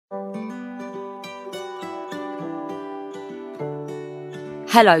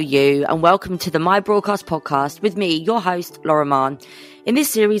Hello you, and welcome to the My Broadcast podcast with me, your host, Laura Mann. In this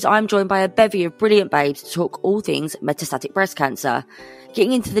series, I'm joined by a bevy of brilliant babes to talk all things metastatic breast cancer,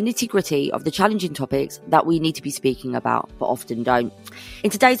 getting into the nitty-gritty of the challenging topics that we need to be speaking about, but often don't.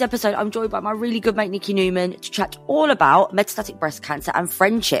 In today's episode, I'm joined by my really good mate, Nikki Newman, to chat all about metastatic breast cancer and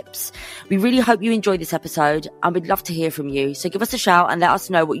friendships. We really hope you enjoy this episode, and we'd love to hear from you. So give us a shout and let us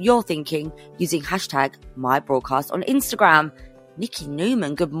know what you're thinking using hashtag MyBroadcast on Instagram. Nikki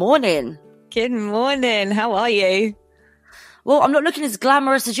Newman, good morning. Good morning. How are you? Well, I'm not looking as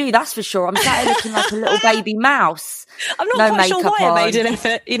glamorous as you, that's for sure. I'm sat here looking like a little baby mouse. I'm not quite sure why I made an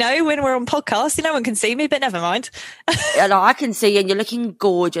effort, when we're on podcast. No one can see me, but never mind. Yeah, no, I can see you and you're looking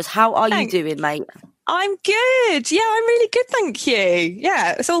gorgeous. How are you doing, mate? I'm good. Yeah, I'm really good, thank you.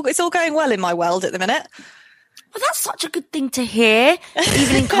 Yeah, it's all going well in my world at the minute. Well, that's such a good thing to hear,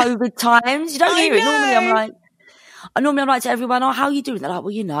 even in COVID times. You don't hear it. Normally I'm like to everyone, oh, how are you doing? They're like,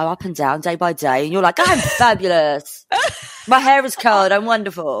 well, up and down, day by day. And you're like, I'm fabulous. My hair is curled. I'm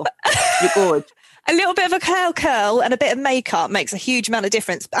wonderful. You're good. A little bit of a curl and a bit of makeup makes a huge amount of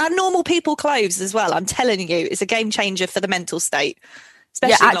difference. And normal people clothes as well. I'm telling you, it's a game changer for the mental state.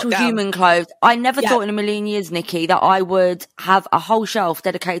 Especially actual human clothes. I never thought in a million years, Nikki, that I would have a whole shelf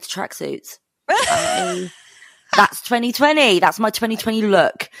dedicated to tracksuits. That's 2020. That's my 2020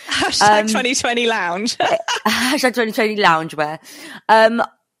 look. Hashtag 2020 lounge. Hashtag 2020 loungewear.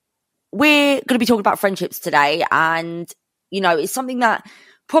 We're going to be talking about friendships today. And, it's something that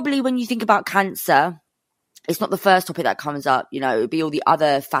probably when you think about cancer, it's not the first topic that comes up. It would be all the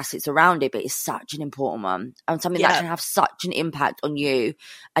other facets around it, but it's such an important one and something that can have such an impact on you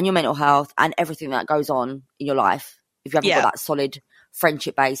and your mental health and everything that goes on in your life if you haven't got that solid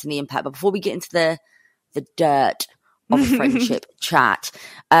friendship base and the impact. But before we get into the dirt of a friendship chat,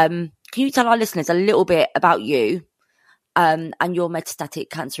 can you tell our listeners a little bit about you and your metastatic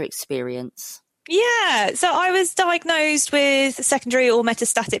cancer experience? Yeah, so I was diagnosed with secondary or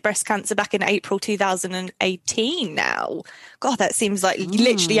metastatic breast cancer back in April 2018 now. God, that seems like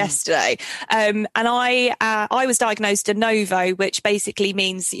literally yesterday. And I was diagnosed de novo, which basically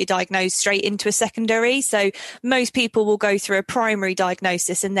means that you're diagnosed straight into a secondary. So most people will go through a primary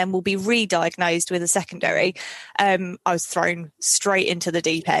diagnosis and then will be re-diagnosed with a secondary. I was thrown straight into the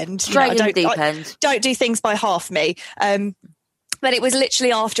deep end. Don't do things by half me. But it was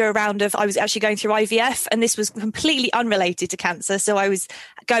literally after a round of, I was actually going through IVF, and this was completely unrelated to cancer. So I was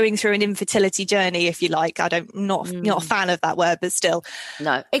going through an infertility journey, if you like. Not a fan of that word, but still.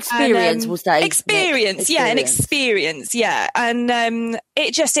 No, experience, we'll say. Experience. And experience. Yeah. And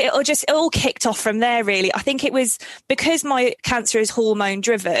it all kicked off from there, really. I think it was because my cancer is hormone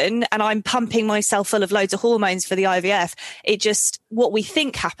driven and I'm pumping myself full of loads of hormones for the IVF. What we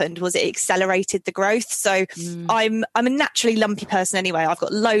think happened was it accelerated the growth. So I'm a naturally lumpy person anyway. I've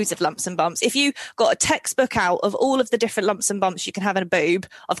got loads of lumps and bumps. If you got a textbook out of all of the different lumps and bumps you can have in a boob,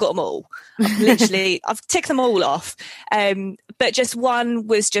 I've got them all. I've ticked them all off. But just one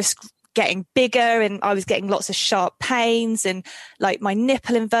was just getting bigger, and I was getting lots of sharp pains, and like my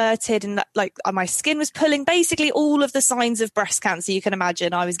nipple inverted, and my skin was pulling. Basically all of the signs of breast cancer you can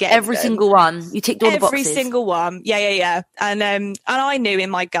imagine I was getting. Every single one. You ticked all the boxes. Every single one. Yeah. And I knew in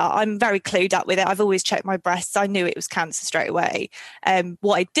my gut, I'm very clued up with it. I've always checked my breasts. I knew it was cancer straight away.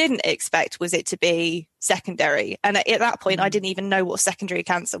 What I didn't expect was it to be secondary. And at that point, I didn't even know what secondary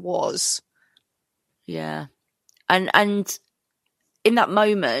cancer was. Yeah. And in that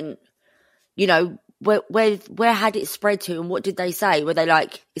moment, where had it spread to and what did they say? Were they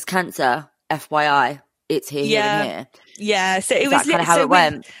like, it's cancer, FYI, it's here and here? Yeah. So it was kind of how it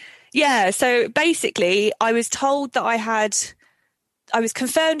went. Yeah. So basically I was told that I was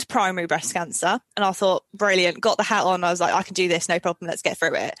confirmed primary breast cancer, and I thought, brilliant, got the hat on. I was like, I can do this, no problem. Let's get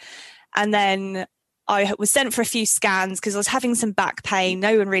through it. And then I was sent for a few scans because I was having some back pain.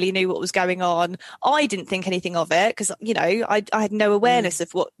 No one really knew what was going on. I didn't think anything of it because, I had no awareness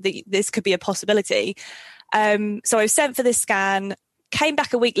of what this could be a possibility. So I was sent for this scan, came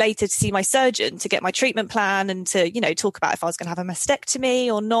back a week later to see my surgeon to get my treatment plan and to, talk about if I was going to have a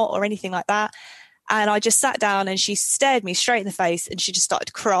mastectomy or not or anything like that. And I just sat down and she stared me straight in the face and she just started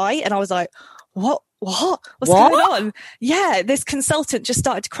to cry. And I was like, What's going on? Yeah, this consultant just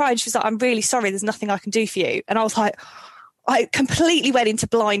started to cry and she was like, I'm really sorry, there's nothing I can do for you. And I was like, I completely went into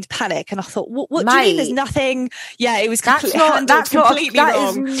blind panic and I thought, what do you mean there's nothing? Yeah, it was completely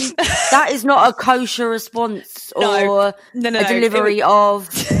wrong. That is not a kosher response or a delivery of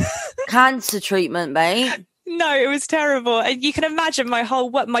cancer treatment, mate. No, it was terrible. And you can imagine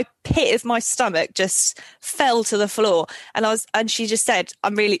my pit of my stomach just fell to the floor. And she just said,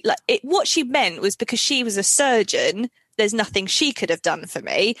 I'm really what she meant was because she was a surgeon, there's nothing she could have done for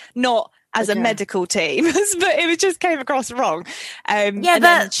me, not as a medical team, but it just came across wrong. No,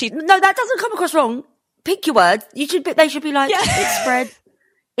 that doesn't come across wrong. Pick your words. They should be like, it's spread.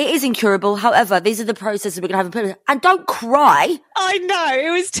 It is incurable. However, these are the processes we're going to have in place. And don't cry. I know.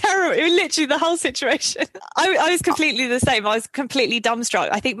 It was terrible. It was literally the whole situation. I was completely the same. I was completely dumbstruck.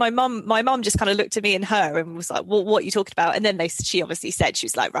 I think my mum just kind of looked at me and her and was like, well, what are you talking about? And then she obviously said, she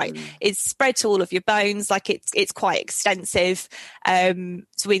was like, right, it's spread to all of your bones. Like it's quite extensive.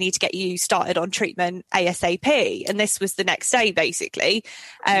 So we need to get you started on treatment ASAP. And this was the next day, basically.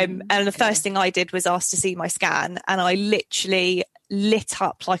 And the first thing I did was ask to see my scan. And I literally lit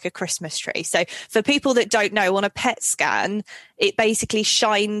up like a Christmas tree. So for people that don't know, on a PET scan, it basically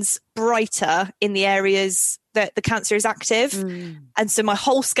shines brighter in the areas that the cancer is active. And so my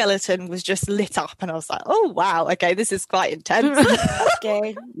whole skeleton was just lit up and I was like, oh wow, okay, this is quite intense.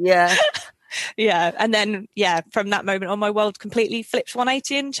 Okay. Yeah. Yeah. And then from that moment on, my world completely flipped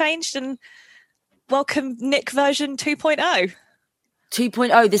 180 and changed, and welcome Nick version 2.0.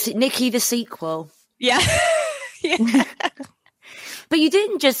 2.0, Nikki the sequel. Yeah. Yeah. But you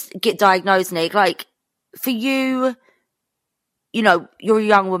didn't just get diagnosed, Nick. Like, for you, you're a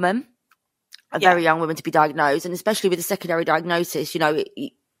young woman, a very young woman to be diagnosed, and especially with a secondary diagnosis,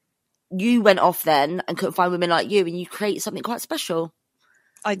 you went off then and couldn't find women like you, and you created something quite special.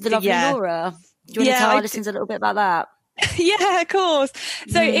 The lovely Laura. Do you want to tell our listeners a little bit about that? Yeah, of course.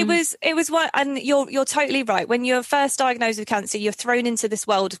 So it was one, and you're totally right. When you're first diagnosed with cancer, you're thrown into this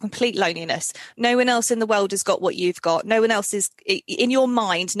world of complete loneliness. No one else in the world has got what you've got. No one else is, in your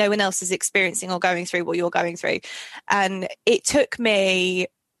mind, no one else is experiencing or going through what you're going through. And it took me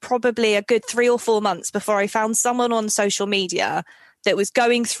probably a good 3 or 4 months before I found someone on social media that was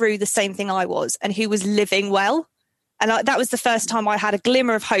going through the same thing I was and who was living well. And that was the first time I had a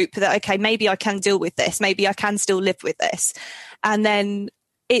glimmer of hope that, okay, maybe I can deal with this. Maybe I can still live with this. And then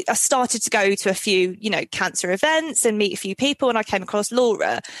I started to go to a few, cancer events and meet a few people. And I came across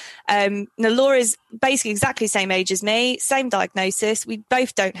Laura. Now, Laura is basically exactly the same age as me, same diagnosis. We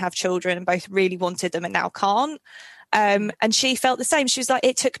both don't have children and both really wanted them and now can't. And she felt the same. She was like,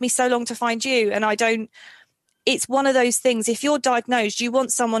 it took me so long to find you. And it's one of those things. If you're diagnosed, you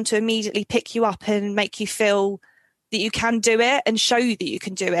want someone to immediately pick you up and make you feel that you can do it and show you that you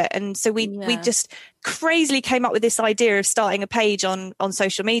can do it. And so we just crazily came up with this idea of starting a page on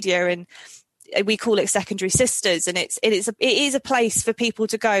social media, and we call it Secondary Sisters. And it is a place for people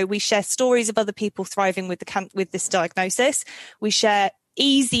to go. We share stories of other people thriving with this diagnosis. We share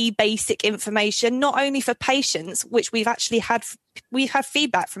easy, basic information, not only for patients, which we've had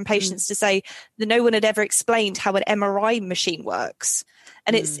feedback from patients to say that no one had ever explained how an MRI machine works.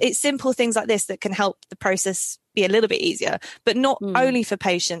 And it's simple things like this that can help the process be a little bit easier, but not only for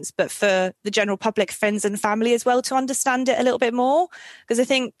patients, but for the general public, friends and family as well, to understand it a little bit more. Because I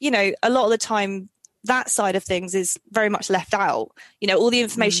think, a lot of the time that side of things is very much left out. All the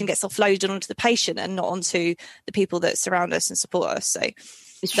information gets offloaded onto the patient and not onto the people that surround us and support us. So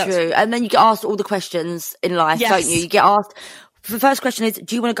it's true. And then you get asked all the questions in life, don't you? You get asked, the first question is,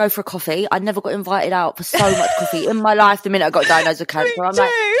 do you want to go for a coffee? I never got invited out for so much coffee in my life the minute I got diagnosed with cancer. I'm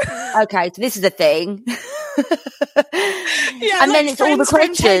like, okay, so this is a thing. And then it's all the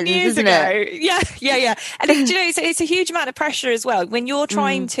questions, isn't it? Yeah. And it's a huge amount of pressure as well when you're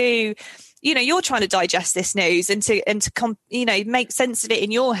trying to, you're trying to digest this news and to make sense of it in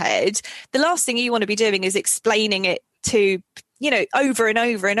your head. The last thing you want to be doing is explaining it to over and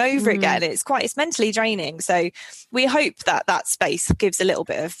over and over again. It's mentally draining. So we hope that space gives a little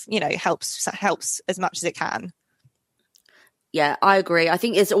bit of, helps as much as it can. Yeah, I agree. I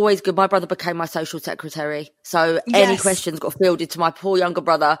think it's always good. My brother became my social secretary. So any questions got fielded to my poor younger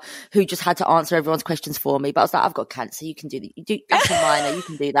brother, who just had to answer everyone's questions for me. But I was like, I've got cancer. You can do that. That's a minor. You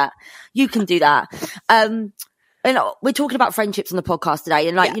can do that. You can do that. And we're talking about friendships on the podcast today.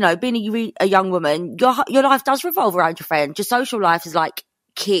 And being a young woman, your life does revolve around your friends. Your social life is like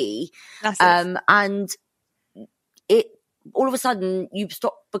key. And it, all of a sudden you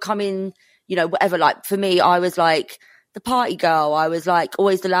stop becoming, whatever. Like for me, I was like the party girl. I was like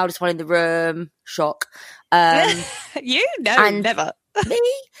always the loudest one in the room. Shock. Never. Me.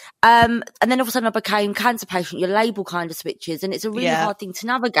 And then all of a sudden I became cancer patient. Your label kind of switches, and it's a really hard thing to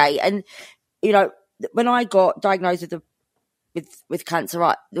navigate. And, when I got diagnosed with cancer,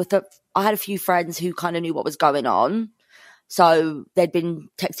 I had a few friends who kind of knew what was going on. So they'd been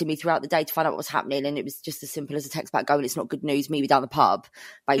texting me throughout the day to find out what was happening. And it was just as simple as a text back going, it's not good news, meet me down the pub,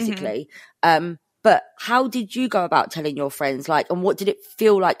 basically. But how did you go about telling your friends? And what did it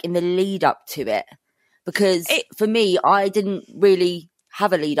feel like in the lead up to it? Because for me, I didn't really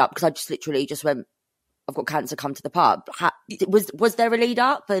have a lead up, because I just literally just went, I've got cancer, come to the pub. Was there a lead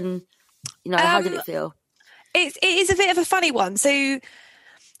up, and how did it feel? It is a bit of a funny one. So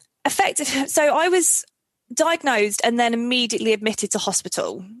I was diagnosed and then immediately admitted to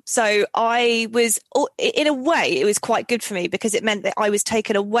hospital. So I was, in a way, it was quite good for me because it meant that I was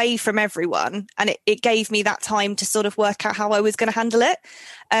taken away from everyone, and it gave me that time to sort of work out how I was going to handle it.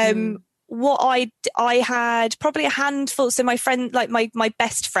 What I had probably a handful. So my friend, like my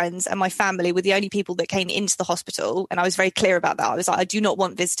best friends and my family were the only people that came into the hospital. And I was very clear about that. I was like, I do not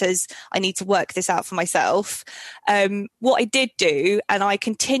want visitors. I need to work this out for myself. What I did do, and I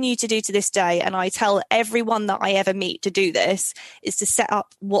continue to do to this day, and I tell everyone that I ever meet to do this, is to set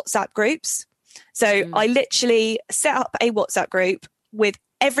up WhatsApp groups. So I literally set up a WhatsApp group with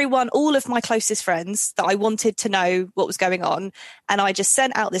everyone, all of my closest friends that I wanted to know what was going on. And I just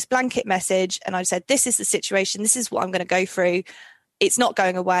sent out this blanket message and I said, this is the situation. This is what I'm going to go through. It's not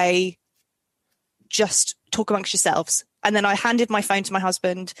going away. Just talk amongst yourselves. And then I handed my phone to my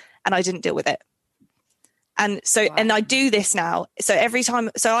husband and I didn't deal with it. And so, wow. And I do this now. So every time,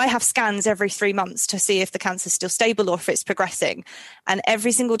 so I have scans every 3 months to see if the cancer's still stable or if it's progressing. And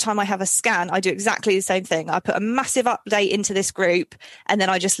every single time I have a scan, I do exactly the same thing. I put a massive update into this group and then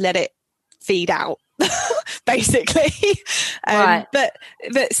I just let it feed out, basically. Right. But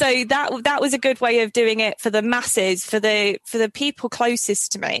so that was a good way of doing it for the masses, for the people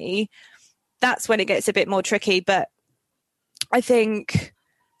closest to me. That's when it gets a bit more tricky. But I think,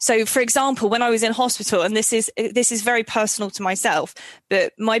 so, for example, when I was in hospital, and this is very personal to myself,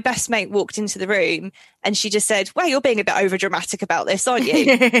 but my best mate walked into the room and she just said, well, you're being a bit overdramatic about this, aren't you?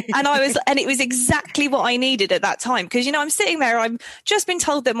 And it was exactly what I needed at that time. Because, I'm sitting there, I've just been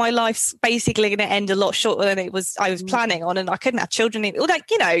told that my life's basically going to end a lot shorter than I was planning on, and I couldn't have children. You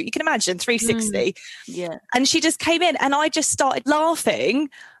can imagine 360. Yeah. And she just came in and I just started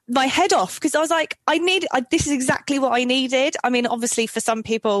laughing my head off because I was like, this is exactly what I needed. I mean, obviously for some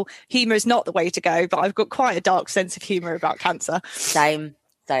people, humor is not the way to go, but I've got quite a dark sense of humor about cancer. Same.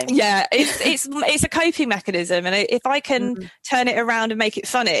 Yeah, it's a coping mechanism, and if I can turn it around and make it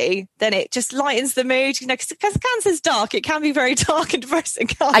funny, then it just lightens the mood. Because cancer's dark, it can be very dark and depressing.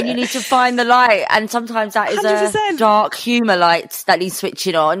 And you need to find the light, and sometimes that is 100%. A dark humor light that needs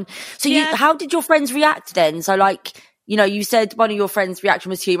switching on. So, how did your friends react then? So, you said one of your friends'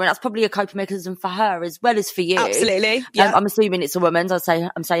 reaction was humour, and that's probably a coping mechanism for her as well as for you. Absolutely. Yeah. I'm assuming it's a woman's.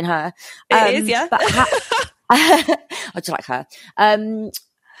 I'm saying her. It is, yeah. But I just like her.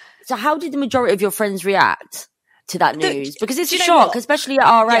 So how did the majority of your friends react to that news? Because it's a shock, especially at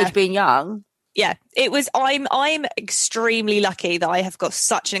our age, being young. Yeah, it was. I'm extremely lucky that I have got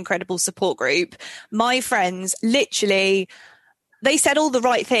such an incredible support group. My friends, literally, they said all the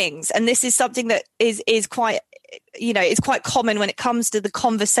right things, and this is something that is quite, it's quite common when it comes to the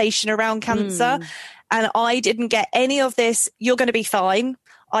conversation around cancer. And I didn't get any of this, you're going to be fine.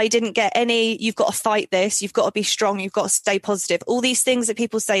 I didn't get any, you've got to fight this, you've got to be strong, you've got to stay positive. All these things that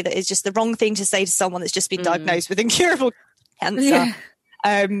people say that is just the wrong thing to say to someone that's just been diagnosed with incurable cancer.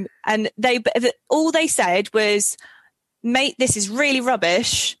 Yeah. And all they said was, mate, this is really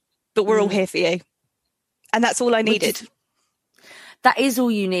rubbish, but we're all here for you. And that's all I needed. That is all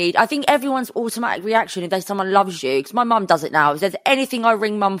you need. I think everyone's automatic reaction if someone loves you, because my mum does it now. If there's anything I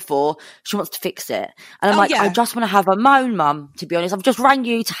ring mum for, she wants to fix it. And I'm I just want to have a moan, mum, to be honest. I've just rang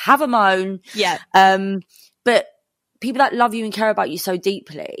you to have a moan. Yeah. But people that love you and care about you so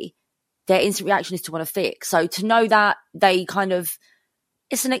deeply, their instant reaction is to want to fix. So to know that they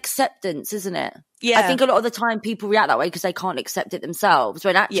it's an acceptance, isn't it? Yeah. I think a lot of the time people react that way because they can't accept it themselves.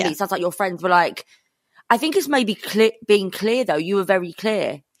 When actually it sounds like your friends were like, I think it's maybe being clear, though. You were very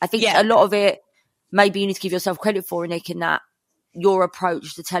clear. I think a lot of it, maybe you need to give yourself credit for, Nick, in that your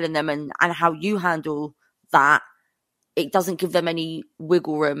approach to telling them and how you handle that, it doesn't give them any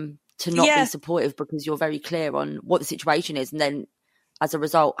wiggle room to not be supportive because you're very clear on what the situation is. And then as a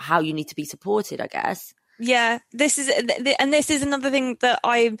result, how you need to be supported, I guess. Yeah, this is another thing that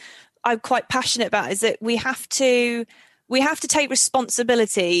I'm quite passionate about, is that we have to take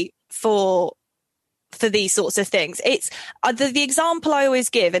responsibility for these sorts of things. It's the example I always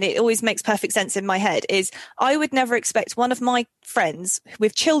give, and it always makes perfect sense in my head, is I would never expect one of my friends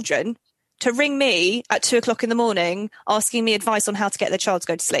with children to ring me at 2:00 in the morning asking me advice on how to get their child to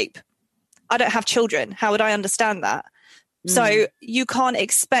go to sleep. I don't have children. How would I understand that? So you can't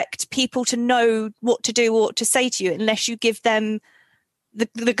expect people to know what to do or what to say to you unless you give them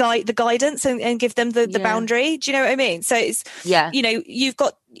the guidance and give them the boundary. Do you know what I mean? So it's, you've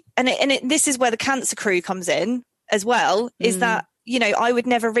got, this is where the cancer crew comes in as well, is that, I would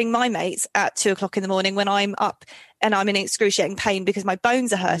never ring my mates at 2:00 in the morning when I'm up and I'm in excruciating pain because my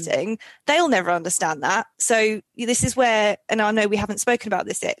bones are hurting, they'll never understand that. So this is where, and I know we haven't spoken about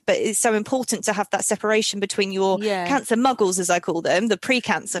this yet, but it's so important to have that separation between your cancer muggles, as I call them, the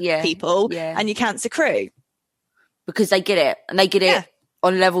pre-cancer people, and your cancer crew. Because they get it, and they get it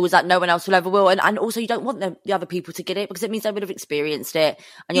on levels that no one else will ever will. And also you don't want the other people to get it, because it means they would have experienced it.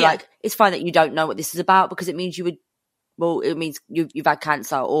 And you're like, it's fine that you don't know what this is about, because it means it means you've had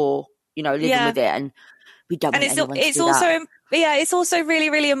cancer, or, you know, living with it. And we don't want anyone to do that. It's also really,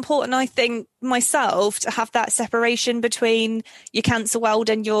 really important, I think, myself, to have that separation between your cancer world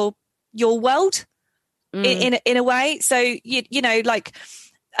and your world in a way. So, you know, like,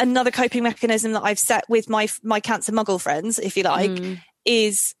 another coping mechanism that I've set with my cancer muggle friends, if you like,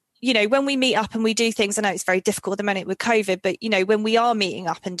 is, you know, when we meet up and we do things, I know it's very difficult at the minute with COVID, but, you know, when we are meeting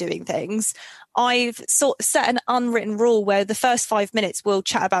up and doing things, I've set an unwritten rule where the first 5 minutes we'll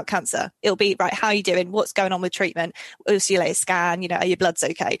chat about cancer. It'll be, right, how are you doing? What's going on with treatment? We'll see you later, scan, you know, are your blood's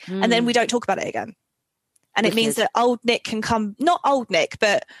okay? And then we don't talk about it again. And it means that old Nick can come, not old Nick,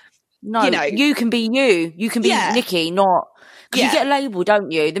 but, no, you know, you can be you. You can be Nikki, not... Because you get a label, don't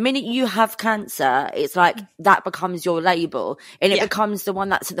you? The minute you have cancer, it's like that becomes your label, and it becomes the one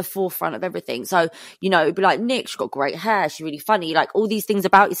that's at the forefront of everything. So, you know, it'd be like, Nick, she's got great hair, she's really funny, like all these things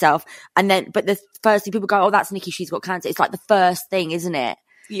about yourself. And then, but the first thing people go, oh, that's Nikki, she's got cancer. It's like the first thing, isn't it?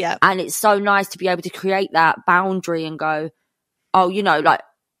 Yeah. And it's so nice to be able to create that boundary and go, oh, you know, like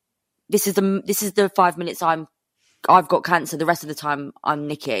this is the 5 minutes I've got cancer. The rest of the time I'm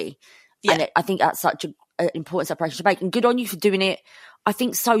Nikki. Yeah. And I think that's such an important separation to make, and good on you for doing it, I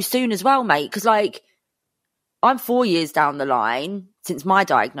think, so soon as well, mate, because like I'm 4 years down the line since my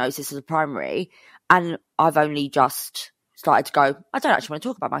diagnosis as a primary, and I've only just started to go, I don't actually want to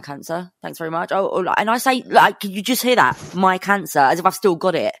talk about my cancer, thanks very much. And I say, like, can you just hear that, my cancer, as if I've still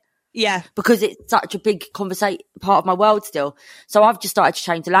got it? Yeah, because it's such a big part of my world still. So I've just started to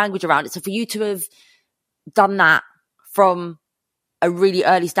change the language around it. So for you to have done that from a really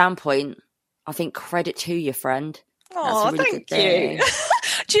early standpoint, I think credit to you, friend. Oh, really thank you.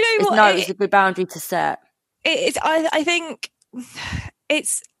 Do you know what? No, it's a good boundary to set. I think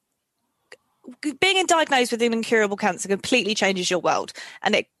it's being diagnosed with an incurable cancer completely changes your world,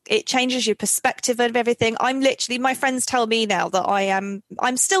 and it changes your perspective of everything. My friends tell me now that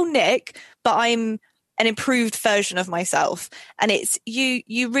I'm still Nick, but I'm an improved version of myself. And it's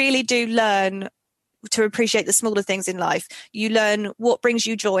you really do learn to appreciate the smaller things in life. You learn what brings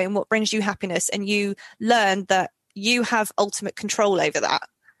you joy and what brings you happiness, and you learn that you have ultimate control over that.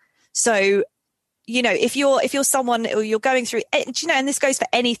 So, you know, if you're someone, or you're going through, you know, and this goes for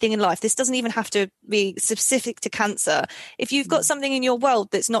anything in life, this doesn't even have to be specific to cancer. If you've got something in your world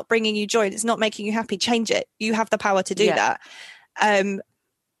that's not bringing you joy, that's not making you happy, change it. You have the power to do that. And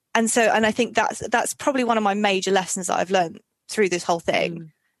I think that's probably one of my major lessons that I've learned through this whole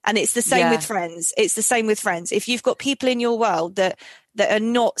thing. And it's the same with friends. It's the same with friends. If you've got people in your world that are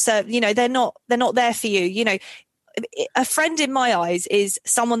not, so, you know, they're not there for you. You know, a friend in my eyes is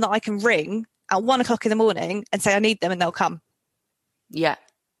someone that I can ring at 1 o'clock in the morning and say I need them, and they'll come. Yeah.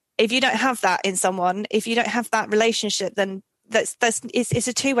 If you don't have that in someone, if you don't have that relationship, then it's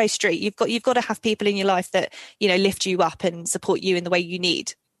a two-way street. You've got to have people in your life that, you know, lift you up and support you in the way you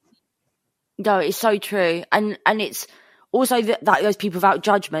need. No, it's so true. And it's also that those people without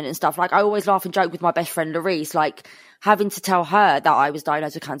judgment and stuff. Like, I always laugh and joke with my best friend Larice, like, having to tell her that I was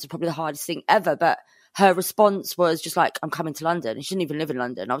diagnosed with cancer, probably the hardest thing ever. But her response was just like, I'm coming to London. And she didn't even live in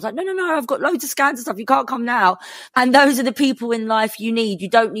London. I was like, no, I've got loads of scans and stuff. You can't come now. And those are the people in life you need. You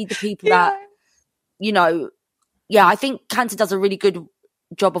don't need the people that, you know, I think cancer does a really good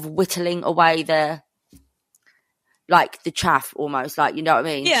job of whittling away the chaff almost, like, you know what I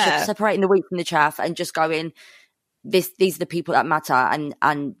mean? Yeah. Separating the wheat from the chaff and just going, these are the people that matter,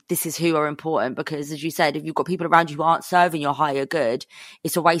 and this is who are important. Because, as you said, if you've got people around you who aren't serving your higher good,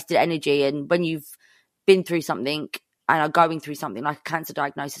 it's a wasted energy. And when you've been through something and are going through something like a cancer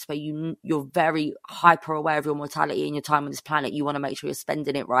diagnosis, where you're very hyper aware of your mortality and your time on this planet, you want to make sure you're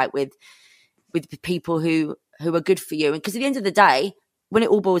spending it right with people who are good for you. And because at the end of the day, when it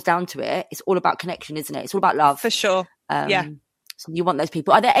all boils down to it, it's all about connection, isn't it? It's all about love. For sure. So you want those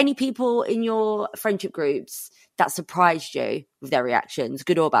people. Are there any people in your friendship groups that surprised you with their reactions,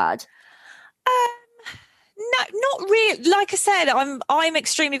 good or bad? No, not really. Like I said, I'm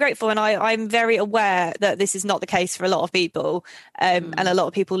extremely grateful, and I'm very aware that this is not the case for a lot of people, and a lot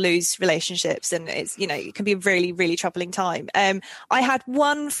of people lose relationships, and it's, you know, it can be a really, really troubling time. I had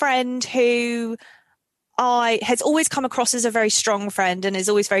one friend who has always come across as a very strong friend and is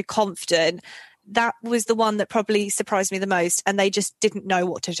always very confident. That was the one that probably surprised me the most, and they just didn't know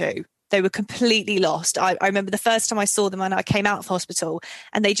what to do. They were completely lost. I remember the first time I saw them and I came out of hospital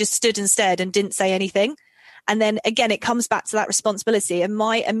and they just stood and stared and didn't say anything. And then again, it comes back to that responsibility. And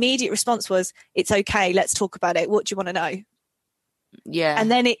my immediate response was, it's okay, let's talk about it. What do you want to know? Yeah.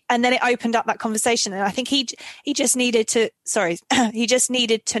 And then it opened up that conversation. And I think he just needed to, he just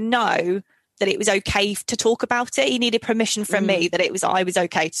needed to know that it was okay to talk about it. He needed permission from me that I was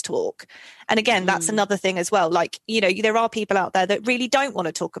okay to talk. And again, that's another thing as well. Like, you know, there are people out there that really don't want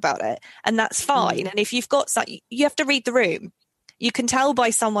to talk about it, and that's fine. And if you've got you have to read the room. You can tell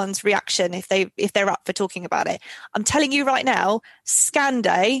by someone's reaction if they're up for talking about it. I'm telling you right now, scan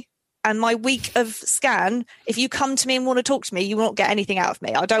day and my week of scan, if you come to me and want to talk to me, you won't get anything out of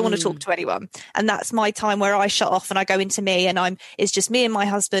me. I don't want to talk to anyone. And that's my time where I shut off and I go into me, and it's just me and my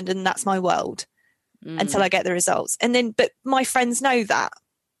husband, and that's my world until I get the results. And then, but my friends know that.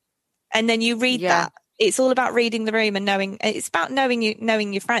 And then you read that. It's all about reading the room and knowing. It's about knowing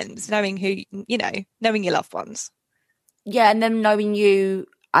your friends, knowing who, you know, knowing your loved ones. Yeah, and them knowing you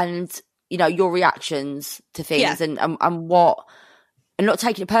and, you know, your reactions to things and what, and not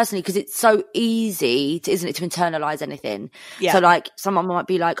taking it personally, because it's so easy, isn't it, to internalize anything. Yeah. So, like, someone might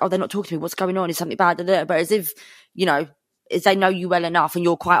be like, oh, they're not talking to me, what's going on? Is something bad? But as if, you know, as they know you well enough and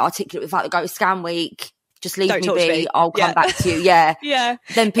you're quite articulate with the fact that go to scan week, just leave me be, I'll come back to you. Yeah. Yeah.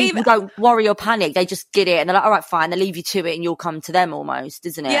 Then people don't worry or panic. They just get it and they're like, all right, fine. They leave you to it and you'll come to them almost,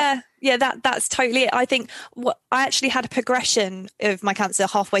 isn't it? Yeah. Yeah. That's totally it. I think I actually had a progression of my cancer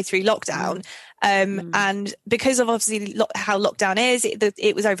halfway through lockdown. And because of obviously how lockdown is,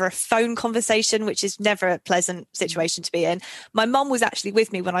 it was over a phone conversation, which is never a pleasant situation to be in. My mum was actually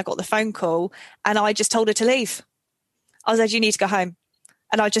with me when I got the phone call, and I just told her to leave. I was like, you need to go home.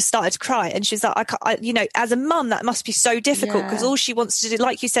 And I just started to cry. And she's like, you know, as a mum, that must be so difficult, because all she wants to do,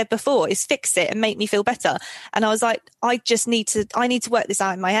 like you said before, is fix it and make me feel better. And I was like, I need to work this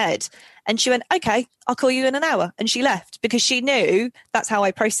out in my head. And she went, okay, I'll call you in an hour. And she left, because she knew that's how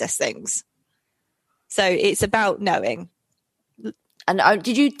I process things. So it's about knowing. And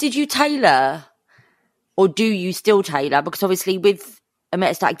did you tailor, or do you still tailor? Because obviously with a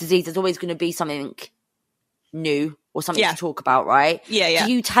metastatic disease, there's always going to be something new or something to talk about, right? Yeah.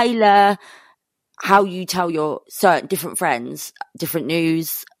 Do you tailor how you tell your certain different friends, different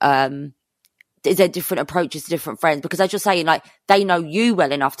news? Is there different approaches to different friends? Because as you're saying, like, they know you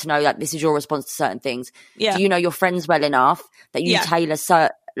well enough to know that this is your response to certain things. Yeah. Do you know your friends well enough that you tailor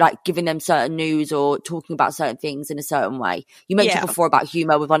like giving them certain news or talking about certain things in a certain way? You mentioned before about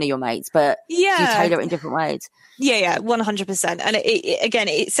humour with one of your mates, but do you tailor it in different ways? Yeah, 100%. And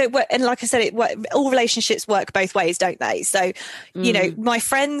and like I said, all relationships work both ways, don't they? So, you know, my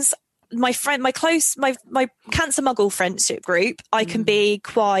cancer muggle friendship group, I can be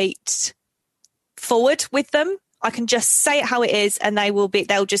quite forward with them. I can just say it how it is, and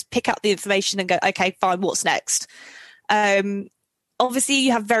they'll just pick up the information and go, okay, fine, what's next? Obviously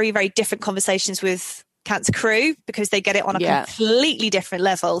you have very, very different conversations with Cancer Crew, because they get it on a completely different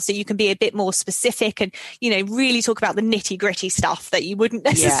level. So you can be a bit more specific and, you know, really talk about the nitty gritty stuff that you wouldn't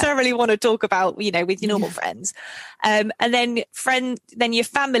necessarily want to talk about, you know, with your normal friends. And then your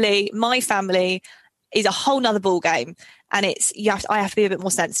family, my family, is a whole nother ball game. And I have to be a bit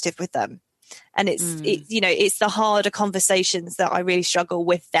more sensitive with them. And it's you know, it's the harder conversations that I really struggle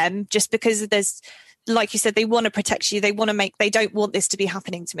with them, just because there's, like you said, they want to protect you. They don't want this to be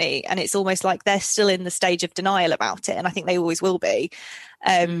happening to me. And it's almost like they're still in the stage of denial about it. And I think they always will be.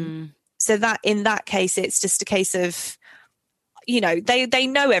 So that in that case, it's just a case of, you know, they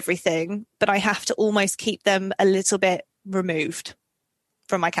know everything, but I have to almost keep them a little bit removed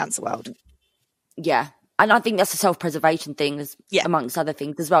from my cancer world. Yeah. And I think that's a self-preservation thing, amongst other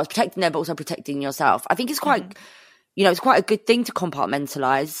things as well. It's protecting them, but also protecting yourself. I think it's quite, you know, it's quite a good thing to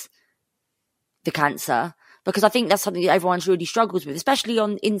compartmentalize the cancer, because I think that's something that everyone really struggles with, especially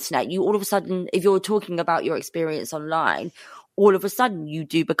on the internet. You all of a sudden, if you're talking about your experience online, all of a sudden you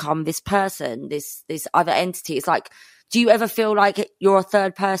do become this person, this other entity. It's like, do you ever feel like you're a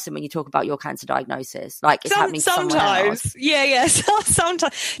third person when you talk about your cancer diagnosis? Like it's happening to someone else? Yeah.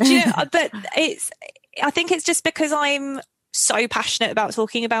 Sometimes. Do you know, but I think it's just because I'm so passionate about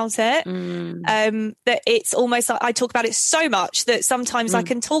talking about it, that it's almost like I talk about it so much that sometimes I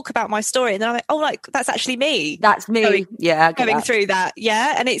can talk about my story and then I'm like, oh, like that's actually me. That's me. Going through that.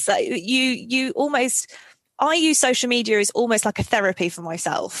 Yeah. And it's like I use social media as almost like a therapy for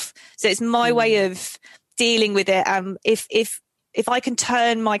myself. So it's my way of dealing with it. If I can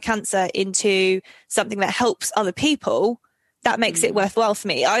turn my cancer into something that helps other people, that makes it worthwhile for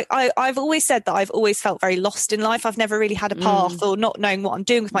me. I've always said that I've always felt very lost in life. I've never really had a path or not knowing what I'm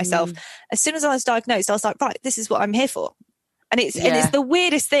doing with myself. As soon as I was diagnosed, I was like, right, this is what I'm here for. And it's the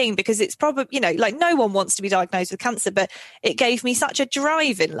weirdest thing, because it's probably, you know, like, no one wants to be diagnosed with cancer, but it gave me such a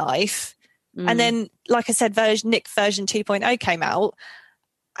drive in life. And then, like I said, Nick version 2.0 came out,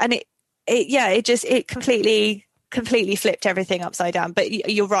 and it completely flipped everything upside down. But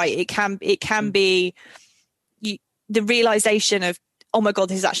you're right. It can be the realization of, oh my God,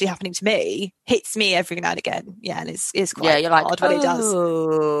 this is actually happening to me, hits me every now and again. Yeah. And it's quite hard when it does.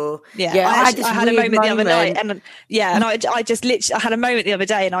 Yeah. I had a moment the other night, and I just literally, I had a moment the other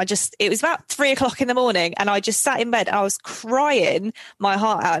day, and it was about 3:00 in the morning, and I just sat in bed and I was crying my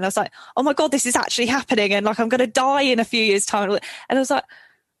heart out. And I was like, oh my God, this is actually happening. And like, I'm going to die in a few years' time. And I was like,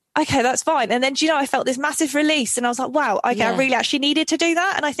 okay, that's fine. And then, do you know, I felt this massive release, and I was like, wow, okay, I really actually needed to do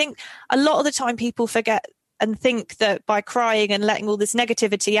that. And I think a lot of the time people forget and think that by crying and letting all this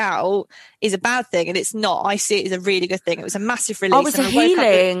negativity out is a bad thing. And it's not. I see it as a really good thing. It was a massive release. Oh, it's a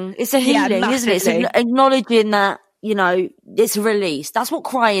healing. It's a healing, isn't it? It's acknowledging that, you know, it's a release. That's what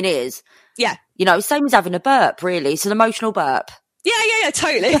crying is. Yeah. You know, same as having a burp, really. It's an emotional burp. Yeah,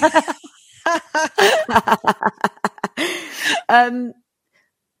 totally.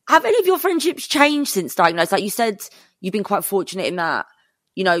 Have any of your friendships changed since diagnosed? Like you said, you've been quite fortunate in that,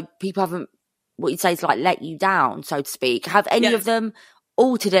 you know, people haven't, what you'd say is like let you down, so to speak. Have any of them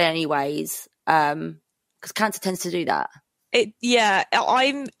altered in any ways? Because cancer tends to do that.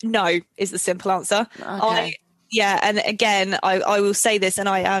 No is the simple answer. Okay. And again, I will say this, and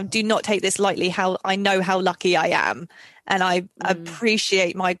I do not take this lightly, how I know how lucky I am, and I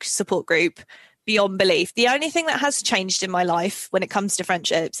appreciate my support group beyond belief. The only thing that has changed in my life when it comes to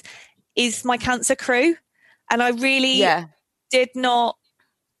friendships is my cancer crew. And I really did not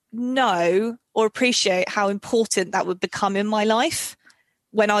know or appreciate how important that would become in my life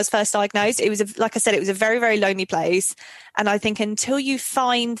when I was first diagnosed. It was, like I said, it was a very, very lonely place. And I think until you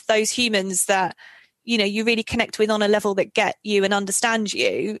find those humans that, you know, you really connect with on a level that get you and understand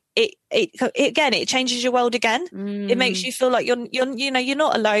you, it changes your world again. It makes you feel like you're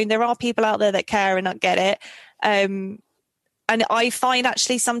not alone. There are people out there that care and that get it. And I find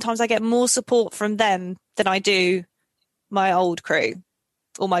actually sometimes I get more support from them than I do my old crew,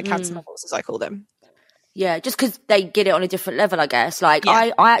 or my cancer models, as I call them. Yeah, just because they get it on a different level, I guess. Like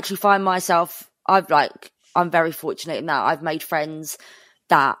I actually find myself, I'm very fortunate in that I've made friends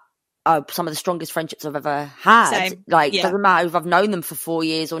that are some of the strongest friendships I've ever had. Same. Like, doesn't matter if I've known them for 4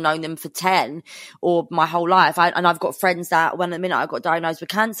 years or known them for 10 or my whole life. And I've got friends that when the minute I got diagnosed with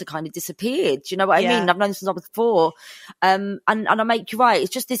cancer kind of disappeared. Do you know what I mean? I've known them since I was 4. And I make you right.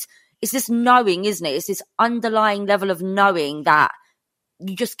 It's just it's this knowing, isn't it? It's this underlying level of knowing that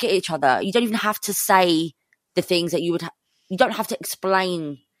you just get each other. You don't even have to say the things that you don't have to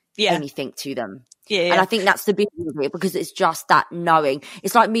explain anything to them. And I think that's the beauty of it, because it's just that knowing.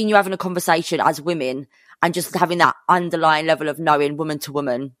 It's like me and you having a conversation as women and just having that underlying level of knowing, woman to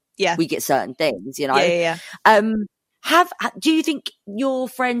woman. Yeah. We get certain things, you know? Do you think your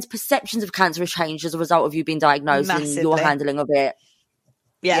friends' perceptions of cancer has changed as a result of you being diagnosed and your handling of it?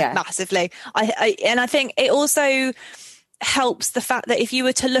 Yeah, massively. I think it also helps the fact that if you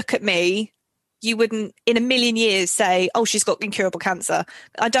were to look at me, you wouldn't in a million years say, oh, she's got incurable cancer.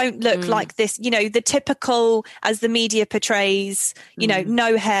 I don't look like this, you know, the typical, as the media portrays, you know,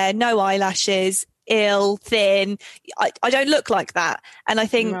 no hair, no eyelashes, ill, thin. I don't look like that. And I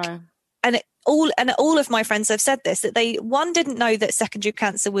think, all of my friends have said this, that they, one, didn't know that secondary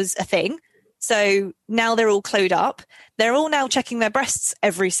cancer was a thing. So now they're all clued up. They're all now checking their breasts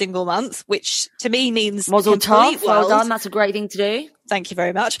every single month, which to me means Mazel tov. Well done. That's a great thing to do. Thank you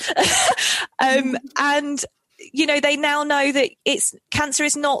very much. And, you know, they now know that cancer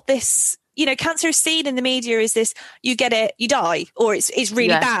is not this, you know, cancer is seen in the media as this, you get it, you die, or it's really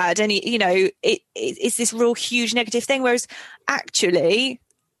bad. And, you know, it's this real huge negative thing. Whereas actually,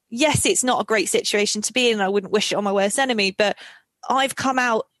 yes, it's not a great situation to be in. I wouldn't wish it on my worst enemy, but I've come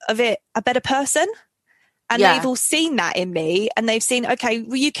out of it a better person, and they've all seen that in me, and they've seen, okay,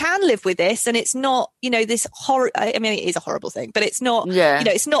 well, you can live with this, and it's not, you know, this horror. I mean, it is a horrible thing, but it's not, you know,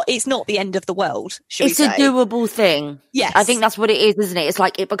 it's not the end of the world. It's a doable thing. Yes. I think that's what it is, isn't it? It's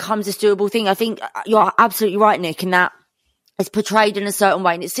like, it becomes this doable thing. I think you're absolutely right, Nick, in that it's portrayed in a certain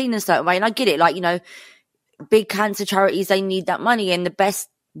way and it's seen in a certain way. And I get it. Like, you know, big cancer charities, they need that money, and the best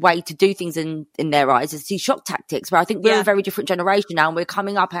way to do things in their eyes is to shock tactics. But I think we're a very different generation now, and we're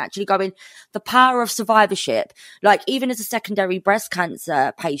coming up and actually going, the power of survivorship. Like, even as a secondary breast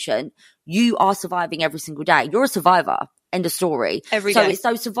cancer patient, you are surviving every single day. You're a survivor. End of story. Every day. So it's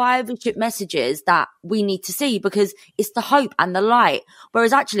those survivorship messages that we need to see, because it's the hope and the light.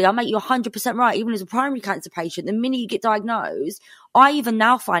 Whereas actually, I'll make you 100% right. Even as a primary cancer patient, the minute you get diagnosed, I even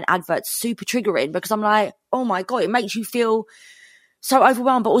now find adverts super triggering because I'm like, oh my God, it makes you feel so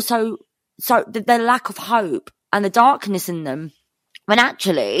overwhelmed, but also so the lack of hope and the darkness in them. When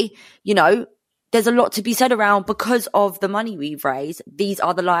actually, you know, there's a lot to be said around because of the money we've raised. These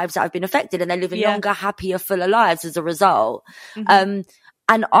are the lives that have been affected, and they're living longer, happier, fuller lives as a result. And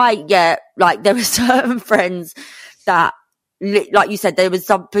like there were certain friends that, like you said, there was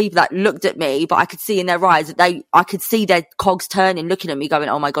some people that looked at me, but I could see in their eyes that I could see their cogs turning, looking at me going,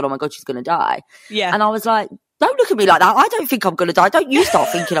 oh my God, she's going to die. Yeah. And I was like, don't look at me like that. I don't think I'm going to die. Don't you start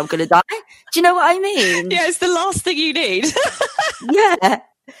thinking I'm going to die. Do you know what I mean? Yeah, it's the last thing you need. Yeah. And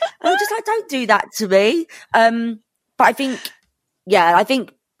I'm just like, don't do that to me. But I think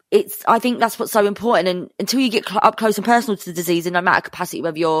that's what's so important. And until you get up close and personal to the disease, in no matter capacity,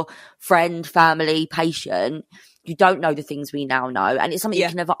 whether you're friend, family, patient, you don't know the things we now know. And it's something you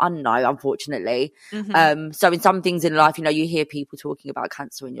can never unknow, unfortunately. So in some things in life, you know, you hear people talking about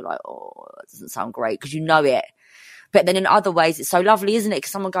cancer and you're like, oh, that doesn't sound great because you know it. But then in other ways, it's so lovely, isn't it?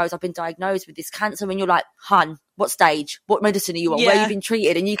 Because someone goes, I've been diagnosed with this cancer. And you're like, hun, what stage? What medicine are you on? Where have you been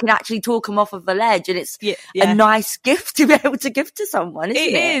treated? And you can actually talk them off of the ledge. And it's a nice gift to be able to give to someone, isn't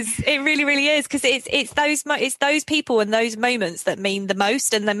it? It is. It really, really is. Because it's those people and those moments that mean the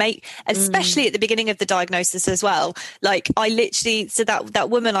most. And they make, especially at the beginning of the diagnosis as well. Like I literally, so that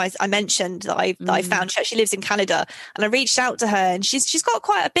woman I mentioned that I found, she lives in Canada, and I reached out to her, and she's got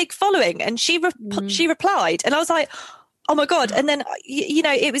quite a big following, and she replied, and I was like, oh my God. And then, you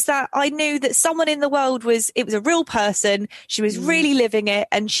know, it was that I knew that someone in the world it was a real person. She was really living it,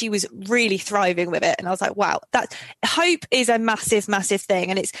 and she was really thriving with it. And I was like, wow, that hope is a massive, massive thing.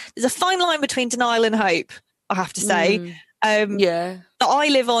 And there's a fine line between denial and hope, I have to say. But I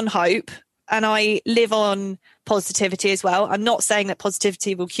live on hope, and I live on positivity as well. I'm not saying that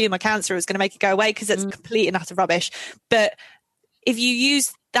positivity will cure my cancer or is going to make it go away, because it's complete and utter rubbish. But if you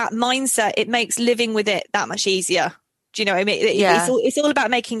use that mindset, it makes living with it that much easier. Do you know what I mean? It's all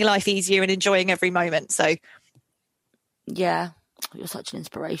about making your life easier and enjoying every moment. So, yeah, you're such an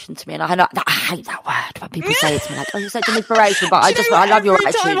inspiration to me, and I hate that word when people say it to me, like, "Oh, you're such an inspiration." But I love your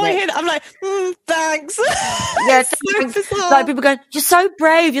attitude. Every time I hear that, I'm like, thanks. Yeah, thanks. Like people going, "You're so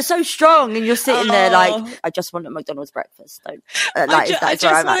brave, you're so strong," and you're sitting there like, "I just want a McDonald's breakfast." Don't I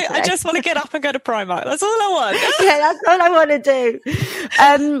just want to get up and go to Primark. That's all I want. Yeah, that's all I want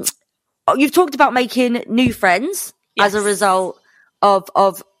to do. You've talked about making new friends. Yes. As a result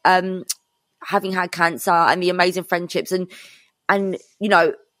of having had cancer and the amazing friendships, and you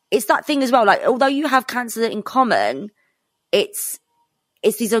know, it's that thing as well. Like, although you have cancer in common, it's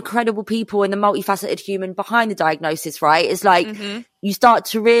these incredible people and the multifaceted human behind the diagnosis, right? It's like you start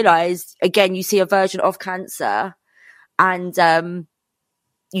to realize, again, you see a version of cancer, and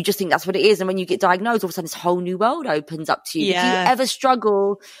you just think that's what it is. And when you get diagnosed, all of a sudden this whole new world opens up to you. Yeah. Do you ever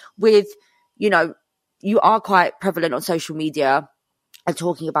struggle with, you know, you are quite prevalent on social media and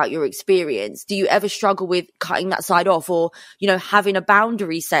talking about your experience. Do you ever struggle with cutting that side off, or, you know, having a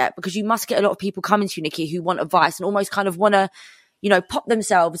boundary set? Because you must get a lot of people coming to you, Nikki, who want advice and almost kind of want to, you know, pop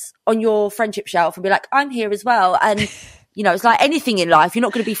themselves on your friendship shelf and be like, I'm here as well. And, you know, it's like anything in life. You're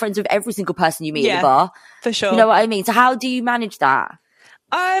not going to be friends with every single person you meet at the bar. For sure. You know what I mean? So how do you manage that?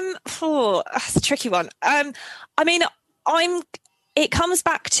 That's a tricky one. I mean, it comes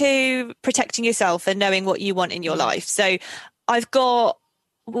back to protecting yourself and knowing what you want in your life. So I've got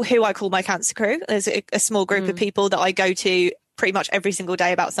who I call my cancer crew. There's a small group of people that I go to pretty much every single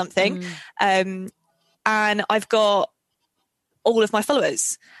day about something. And I've got all of my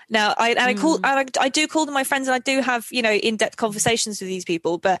followers. Now, I do call them my friends, and I do have, you know, in-depth conversations with these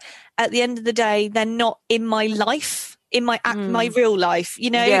people. But at the end of the day, they're not in my life, in my real life,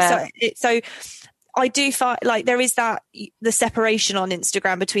 you know? Yeah. So I do find like there is the separation on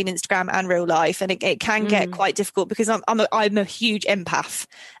Instagram between Instagram and real life, and it can get quite difficult because I'm a huge empath,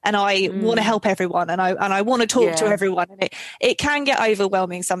 and I want to help everyone, and I want to talk to everyone, and it can get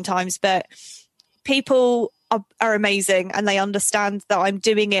overwhelming sometimes. But people are amazing, and they understand that I'm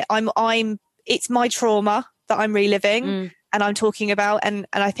doing it. It's my trauma that I'm reliving and I'm talking about, and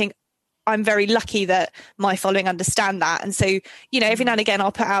I think I'm very lucky that my following understand that. And so, you know, every now and again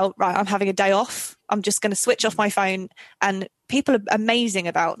I'll put out, right, I'm having a day off. I'm just going to switch off my phone, and people are amazing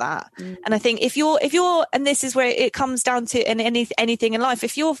about that. And I think if you're, and this is where it comes down to anything in life,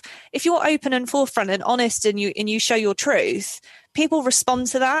 if you're open and forefront and honest, and you show your truth, people respond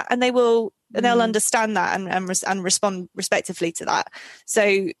to that, and they'll understand that and respond respectively to that.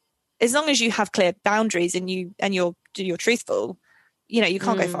 So as long as you have clear boundaries and you're truthful, you know, you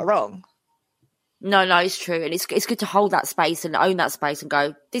can't go far wrong. No, it's true. And it's good to hold that space and own that space and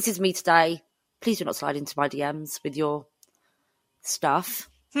go, this is me today. Please do not slide into my DMs with your stuff.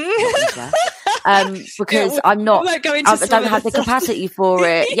 Because I'm not, I don't have the capacity for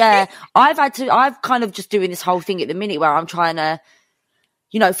it. Yeah. I've kind of just doing this whole thing at the minute where I'm trying to,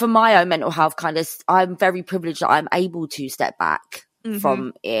 you know, for my own mental health I'm very privileged that I'm able to step back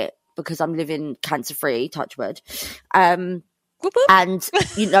from it because I'm living cancer free, touch wood. And,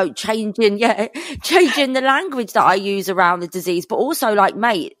 you know, changing the language that I use around the disease, but also like,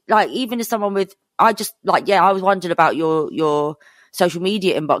 mate, like even as someone with, I was wondering about your social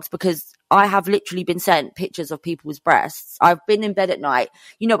media inbox because I have literally been sent pictures of people's breasts. I've been in bed at night.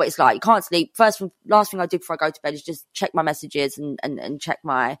 You know what it's like. You can't sleep. Last thing I do before I go to bed is just check my messages and check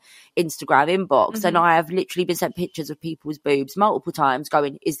my Instagram inbox. And I have literally been sent pictures of people's boobs multiple times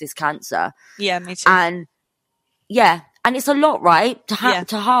going, is this cancer? Yeah, me too. And yeah. And it's a lot, right,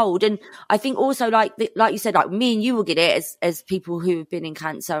 to hold. And I think also, like you said, like me and you will get it as people who have been in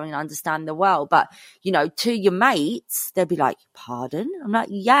cancer and understand the well. But, you know, to your mates, they'll be like, pardon? I'm like,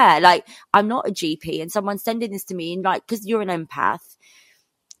 yeah, like I'm not a GP and someone's sending this to me. And like, because you're an empath,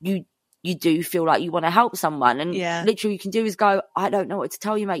 you do feel like you want to help someone. And literally you can do is go, I don't know what to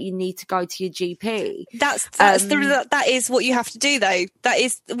tell you, mate. You need to go to your GP. That is what you have to do, though. That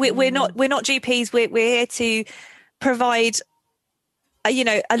is, we're not GPs. We're here to provide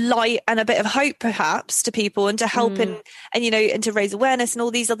a light and a bit of hope perhaps to people and to help and you know, and to raise awareness and all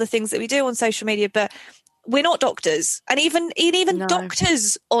these other things that we do on social media, but we're not doctors. And even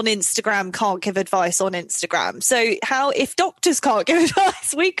doctors on Instagram can't give advice on Instagram. So if doctors can't give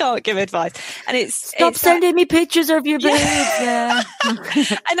advice, we can't give advice. And stop sending me pictures of your boobs. Yeah.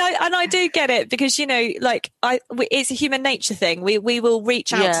 and I do get it because, you know, like it's a human nature thing. We will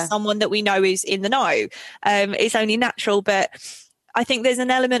reach out to someone that we know is in the know. It's only natural, but I think there's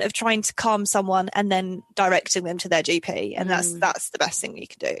an element of trying to calm someone and then directing them to their GP. And that's the best thing you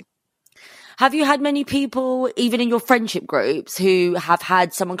can do. Have you had many people, even in your friendship groups, who have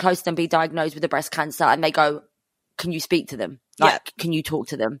had someone close to them be diagnosed with a breast cancer and they go, can you speak to them? Like, can you talk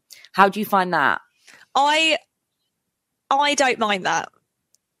to them? How do you find that? I don't mind that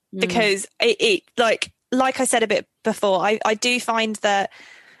because it like I said a bit before, I do find that,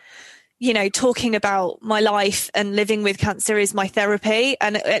 you know, talking about my life and living with cancer is my therapy,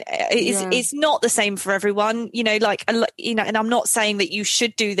 and it's not the same for everyone, you know, like, you know, and I'm not saying that you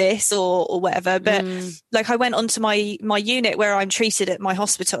should do this or whatever, but like I went onto my unit where I'm treated at my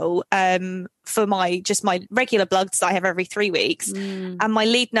hospital for my regular bloods that I have every 3 weeks. And my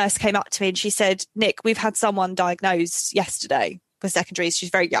lead nurse came up to me and she said, Nick, we've had someone diagnosed yesterday with secondaries. She's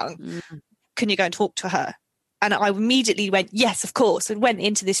very young. Can you go and talk to her? And I immediately went, yes, of course. And went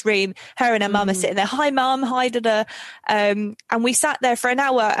into this room. Her and her mum are sitting there. Hi, mum. Hi, dada. And we sat there for an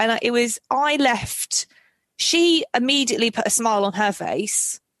hour. And I left. She immediately put a smile on her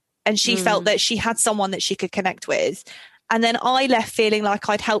face. And she felt that she had someone that she could connect with. And then I left feeling like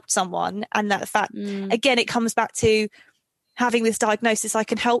I'd helped someone. And that fact, again, it comes back to having this diagnosis. I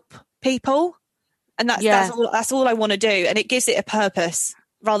can help people. And that's all I want to do. And it gives it a purpose,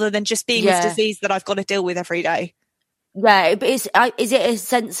 rather than just being this disease that I've got to deal with every day. Yeah, but is it a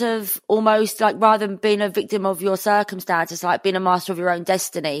sense of almost like, rather than being a victim of your circumstances, like being a master of your own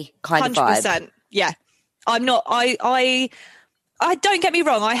destiny kind of vibe? 100%. Yeah. I'm not, I don't get me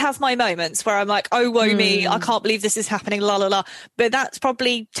wrong. I have my moments where I'm like, oh, woe me. I can't believe this is happening. La, la, la. But that's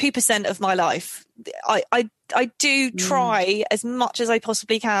probably 2% of my life. I do try as much as I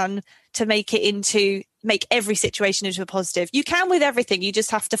possibly can to make every situation into a positive. You can with everything. You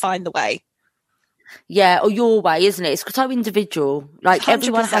just have to find the way. Yeah, or your way, isn't it? It's so individual. Like 100%.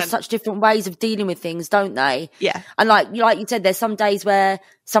 Everyone has such different ways of dealing with things, don't they? Yeah. And like you said, there's some days where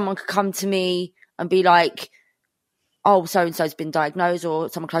someone could come to me and be like, oh, so-and-so's been diagnosed, or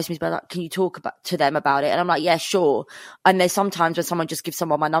someone close to me is like, can you talk to them about it? And I'm like, yeah, sure. And there's sometimes when someone just gives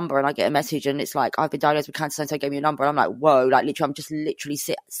someone my number and I get a message and it's like, I've been diagnosed with cancer, so gave me a number. And I'm like, whoa, like literally, I'm just literally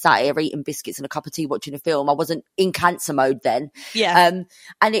sat here eating biscuits and a cup of tea watching a film. I wasn't in cancer mode then. Yeah.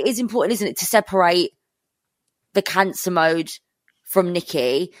 And it is important, isn't it, to separate the cancer mode from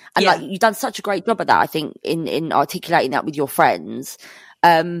Nikki. And like, you've done such a great job of that, I think, in articulating that with your friends.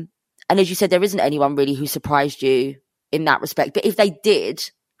 And as you said, there isn't anyone really who surprised you in that respect. But if they did,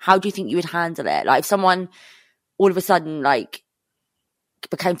 how do you think you would handle it? Like if someone all of a sudden like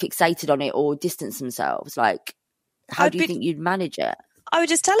became fixated on it or distanced themselves, like how do you think you'd manage it? I would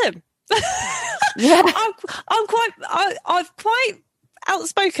just tell him. Yeah. I'm quite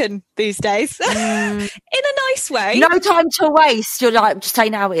outspoken these days in a nice way. No time to waste. You're like, just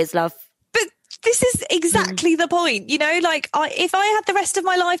saying how it is, love. But this is exactly the point. You know, like if I had the rest of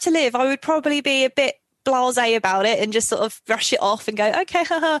my life to live, I would probably be a bit blasé about it and just sort of brush it off and go, okay,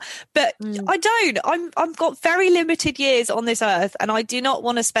 haha. But I don't. I've got very limited years on this earth, and I do not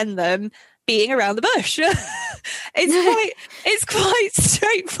want to spend them beating around the bush. It's quite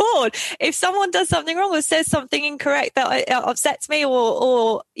straightforward. If someone does something wrong or says something incorrect that upsets me,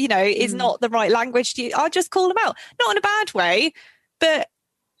 or is not the right language to you, I'll just call them out. Not in a bad way, but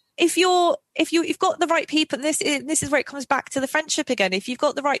if you've got the right people, this is where it comes back to the friendship again. If you've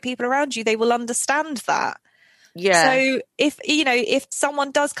got the right people around you, they will understand that. Yeah. So if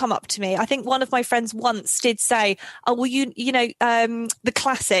someone does come up to me, I think one of my friends once did say, "Oh, well, the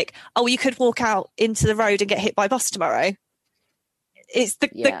classic. Oh, you could walk out into the road and get hit by a bus tomorrow." It's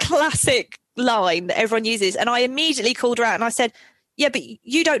the classic line that everyone uses, and I immediately called her out and I said, "Yeah, but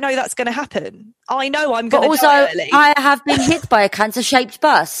you don't know that's going to happen. I know I'm going to die early." I have been hit by a cancer-shaped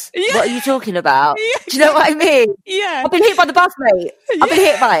bus. Yeah. What are you talking about? Yeah. Do you know what I mean? Yeah. I've been hit by the bus, mate. I've been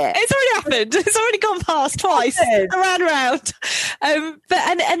hit by it. It's already happened. It's already gone past twice. I ran around.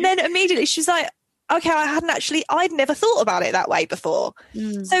 And then immediately she's like, okay, I'd never thought about it that way before.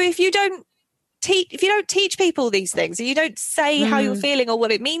 So if you don't teach people these things, and you don't say how you're feeling or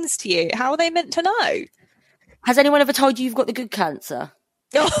what it means to you, how are they meant to know? Has anyone ever told you you've got the good cancer?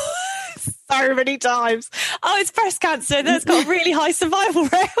 Oh, so many times. Oh, it's breast cancer that's got a really high survival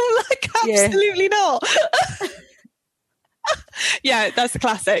rate. I'm like, absolutely not. Yeah, that's a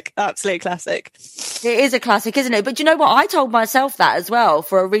classic. Absolute classic. It is a classic, isn't it? But do you know what? I told myself that as well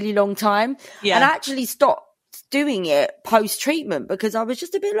for a really long time. Yeah. And I actually stopped doing it post-treatment because I was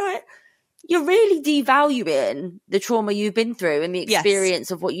just a bit like, you're really devaluing the trauma you've been through and the experience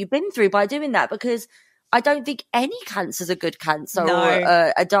of what you've been through by doing that, because I don't think any cancer is a good cancer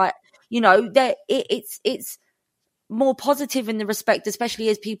or a diet. It's more positive in the respect, especially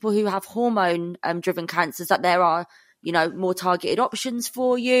as people who have hormone driven cancers, that there are, more targeted options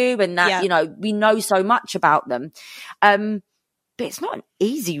for you, and that, we know so much about them. But it's not an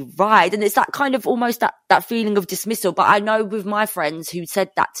easy ride. And it's that kind of almost that feeling of dismissal. But I know with my friends who said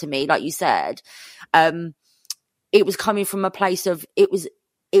that to me, like you said, it was coming from a place of, it was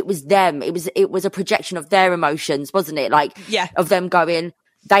them. It was a projection of their emotions, wasn't it? Like, of them going,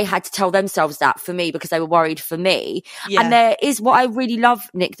 they had to tell themselves that for me because they were worried for me. Yeah. And there is what I really love,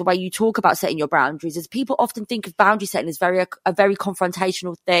 Nick, the way you talk about setting your boundaries, is people often think of boundary setting as a very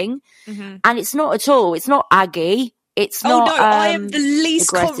confrontational thing. Mm-hmm. And it's not at all. It's not aggy. It's not. Oh no, I am the least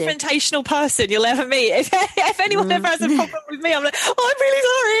aggressive confrontational person you'll ever meet. If anyone ever has a problem with me, I'm like, oh, I'm really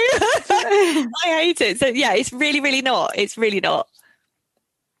sorry. I hate it. So yeah, it's really, really not. It's really not.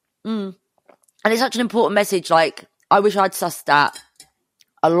 And it's such an important message. Like, I wish I'd sussed that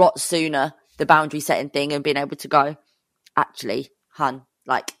a lot sooner, the boundary setting thing, and being able to go, actually, hun,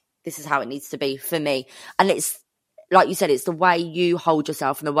 like, this is how it needs to be for me. And it's, like you said, it's the way you hold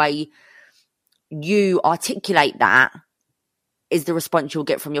yourself and the way you articulate that is the response you'll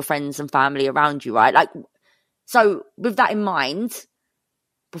get from your friends and family around you, right? Like, so with that in mind,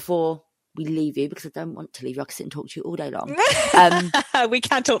 before we leave you, because I don't want to leave you, I can sit and talk to you all day long. We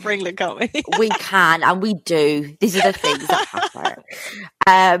can talk for England, can't we? We can, and we do. These are the things that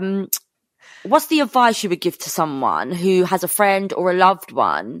happen. What's the advice you would give to someone who has a friend or a loved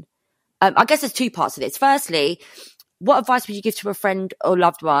one? I guess there's two parts of this. Firstly, what advice would you give to a friend or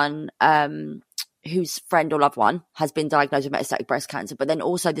loved one whose friend or loved one has been diagnosed with metastatic breast cancer? But then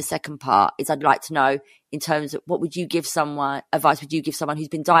also the second part is, I'd like to know, in terms of what would you give someone, advice would you give someone who's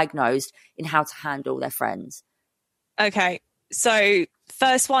been diagnosed in how to handle their friends? Okay, so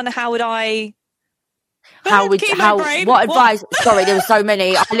first one, what advice? Sorry, there were so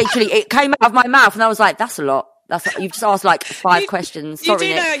many. It came out of my mouth and I was like, that's a lot. You've just asked like 5 questions. Sorry,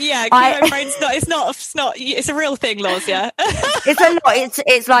 you do know, yeah. Chemo brain's not. It's a real thing, Laws. Yeah, it's a lot.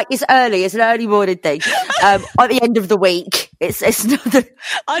 It's like it's early. It's an early morning thing. At the end of the week, it's not.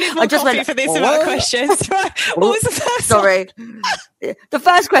 I need more coffee for this amount of questions. Right. What was the first? Sorry. The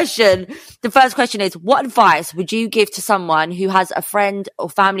first question is, what advice would you give to someone who has a friend or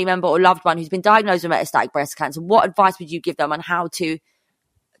family member or loved one who's been diagnosed with metastatic breast cancer? What advice would you give them on how to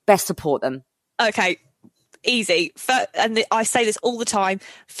best support them? Okay. Easy. And I say this all the time.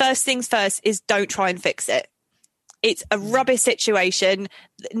 First things first is don't try and fix it. It's a rubbish situation.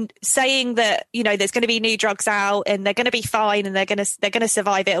 Saying that, there's going to be new drugs out and they're going to be fine and they're going to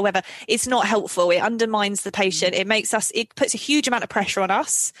survive it or whatever, it's not helpful. It undermines the patient. It puts a huge amount of pressure on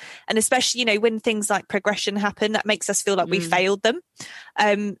us. And especially, when things like progression happen, that makes us feel like we failed them.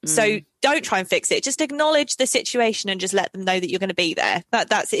 So don't try and fix it. Just acknowledge the situation and just let them know that you're going to be there.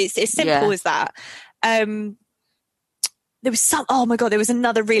 It's as simple as that. There was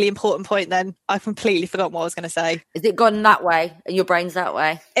another really important point then. I completely forgot what I was going to say. Has it gone that way? And your brain's that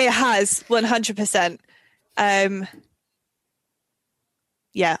way? It has, 100%. Yeah,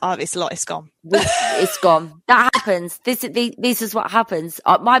 it's gone. It's gone. That happens. This is what happens.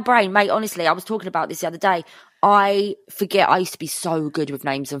 My brain, mate, honestly, I was talking about this the other day. I forget I used to be so good with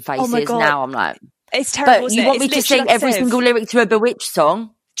names and faces. Oh my God. Now I'm like... It's terrible, But you want me to sing every single lyric to a Bewitched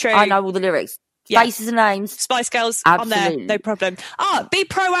song? True. I know all the lyrics. Yeah. Faces and names. Spice Girls, Absolutely. I'm there, no problem. Be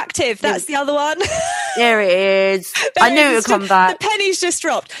proactive. That's the other one. There it is. I knew it would come back. The penny's just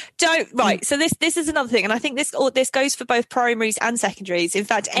dropped. Right. So this is another thing, and I think this goes for both primaries and secondaries. In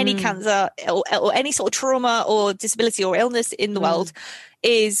fact, any cancer or any sort of trauma or disability or illness in the world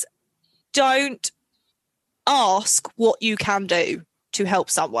is, don't ask what you can do to help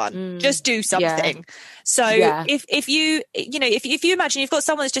someone. Just do something. Yeah. So if you imagine you've got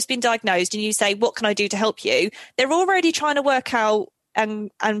someone that's just been diagnosed and you say, what can I do to help you? They're already trying to work out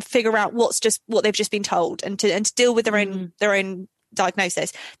and figure out what they've just been told and to deal with their own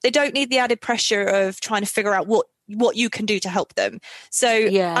diagnosis. They don't need the added pressure of trying to figure out what you can do to help them. So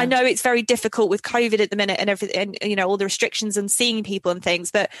I know it's very difficult with COVID at the minute and everything, and all the restrictions and seeing people and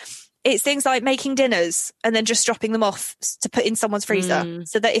things, but it's things like making dinners and then just dropping them off to put in someone's freezer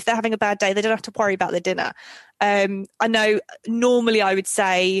so that if they're having a bad day, they don't have to worry about their dinner. I know normally I would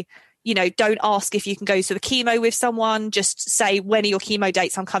say, don't ask if you can go to a chemo with someone, just say, when are your chemo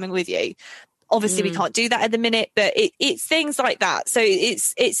dates? I'm coming with you. Obviously we can't do that at the minute, but it's things like that. So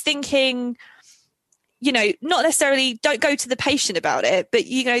it's thinking, not necessarily don't go to the patient about it, but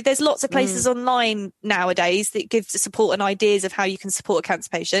there's lots of places online nowadays that give support and ideas of how you can support a cancer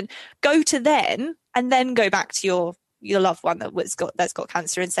patient. Go to them and then go back to your loved one that's got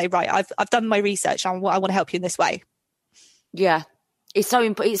cancer and say, right, I've done my research and I want to help you in this way. Yeah, it's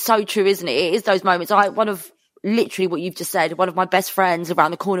so true, isn't it? It is those moments. One of literally what you've just said, one of my best friends around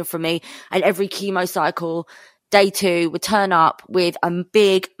the corner from me, and every chemo cycle, day 2 would turn up with a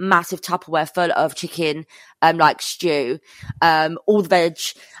big, massive Tupperware full of chicken, like stew, all the veg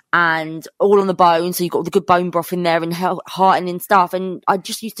and all on the bone. So you've got all the good bone broth in there and heart and stuff. And I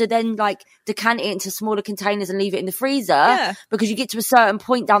just used to then decant it into smaller containers and leave it in the freezer because you get to a certain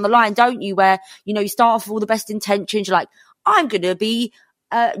point down the line, don't you? Where, you start off with all the best intentions. You're like, I'm going to be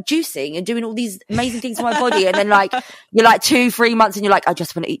juicing and doing all these amazing things to my body, and then you're 2-3 months and you're like, I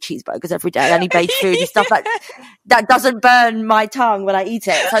just want to eat cheeseburgers every day. I need baked food and stuff that doesn't burn my tongue when I eat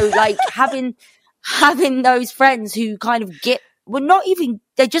it. So having those friends who kind of not even,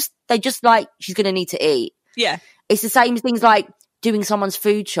 they just like, she's gonna need to eat. Yeah, it's the same things like doing someone's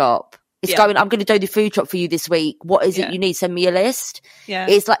food shop. It's going, I'm going to do the food shop for you this week. What is it you need? Send me a list. Yeah,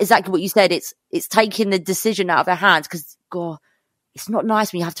 it's like exactly what you said. It's taking the decision out of their hands, because God, it's not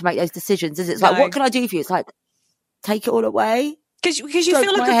nice when you have to make those decisions, is it? It's like, what can I do for you? It's like, take it all away. Because you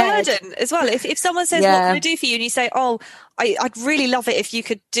feel like a burden as well. If someone says, what can I do for you? And you say, I'd really love it if you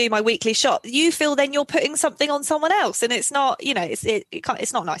could do my weekly shop. You feel then you're putting something on someone else. And it's not,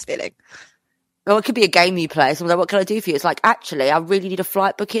 it's not a nice feeling. Or it could be a game you play. Someone's like, what can I do for you? It's like, actually, I really need a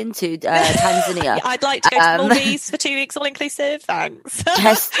flight booking to Tanzania. I'd like to go to Maldives for 2 weeks, all inclusive. Thanks.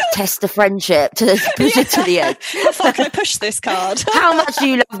 test the friendship to push it to the edge. How far can I push this card? How much do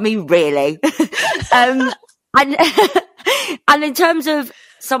you love me, really? And in terms of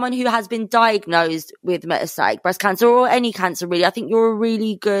someone who has been diagnosed with metastatic breast cancer, or any cancer really, I think you're a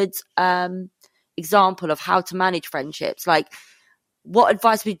really good example of how to manage friendships. Like, what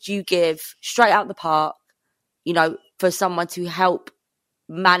advice would you give straight out the park, for someone to help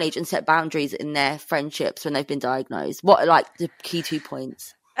manage and set boundaries in their friendships when they've been diagnosed? What are the key 2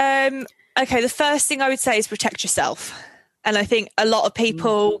 points? Okay, the first thing I would say is protect yourself. And I think a lot of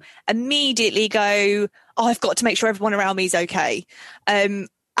people immediately go, I've got to make sure everyone around me is okay.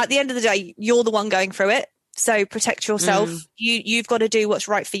 At the end of the day, you're the one going through it. So protect yourself. You've got to do what's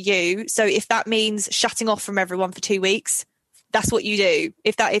right for you. So if that means shutting off from everyone for 2 weeks, that's what you do.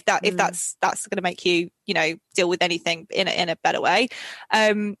 If that's going to make you, deal with anything in a better way.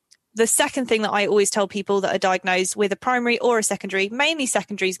 The second thing that I always tell people that are diagnosed with a primary or a secondary, mainly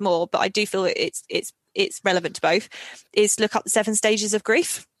secondaries more, but I do feel it's relevant to both, is look up the 7 stages of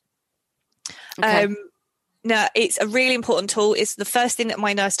grief. Okay. Now, it's a really important tool. It's the first thing that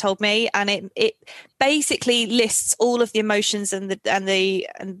my nurse told me, and it basically lists all of the emotions and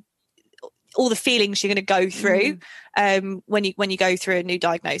all the feelings you're going to go through when you go through a new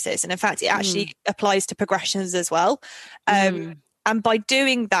diagnosis. And in fact, it actually applies to progressions as well. And by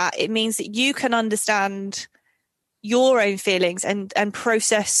doing that, it means that you can understand your own feelings and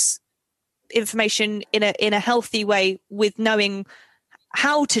process information in a healthy way, with knowing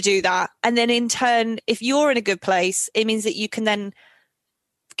how to do that. And then in turn, if you're in a good place, it means that you can then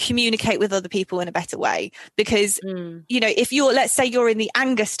communicate with other people in a better way. Because, if let's say you're in the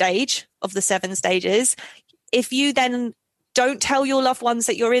anger stage of the 7 stages, if you then don't tell your loved ones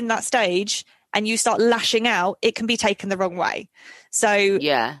that you're in that stage and you start lashing out, it can be taken the wrong way. So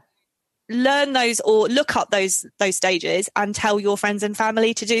yeah, learn those or look up those stages and tell your friends and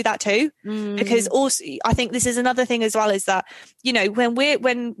family to do that too. Because also I think this is another thing as well, is that, you know, when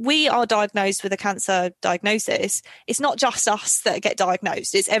we are diagnosed with a cancer diagnosis, it's not just us that get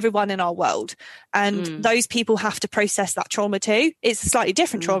diagnosed, it's everyone in our world, and those people have to process that trauma too. It's a slightly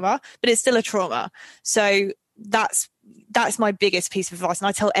different trauma, but it's still a trauma. So that's my biggest piece of advice, and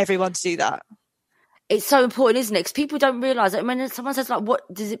I tell everyone to do that. It's so important, isn't it? Because people don't realise it. When someone says, like, what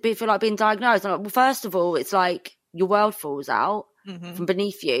does it feel like being diagnosed? I'm like, well, first of all, it's like your world falls out from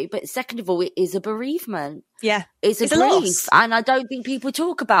beneath you. But second of all, it is a bereavement. Yeah. It's a grief. Loss. And I don't think people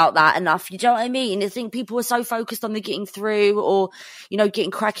talk about that enough. You know what I mean? I think people are so focused on the getting through, or, you know,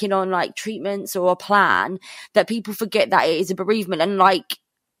 getting cracking on like treatments or a plan, that people forget that it is a bereavement. And like,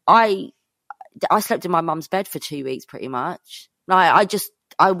 I slept in my mum's bed for 2 weeks pretty much. Like,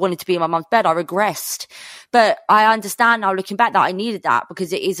 I wanted to be in my mum's bed. I regressed. But I understand now, looking back, that I needed that,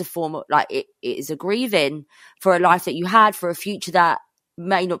 because it is a form of, like, it is a grieving for a life that you had, for a future that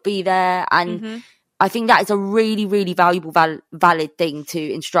may not be there. And I think that is a really, really valuable, valid thing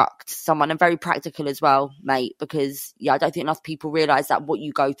to instruct someone, and very practical as well, mate, because, yeah, I don't think enough people realise that what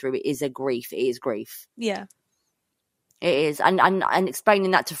you go through, it is a grief. It is grief. Yeah. It is. And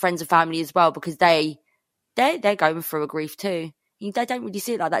explaining that to friends and family as well, because they're going through a grief too. They don't really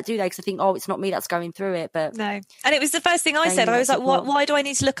see it like that, do they? Because I think, oh, it's not me that's going through it. But no. And it was the first thing I said. I was like, why do I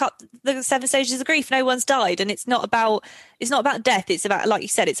need to look up the 7 stages of grief? No one's died, and it's not about death. It's about, like you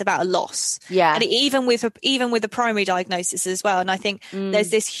said, it's about a loss. Yeah. And even with a primary diagnosis as well. And I think there's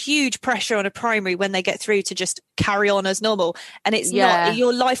this huge pressure on a primary when they get through to just carry on as normal, and it's not.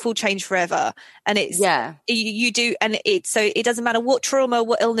 Your life will change forever, and it's you do, and so it doesn't matter what trauma,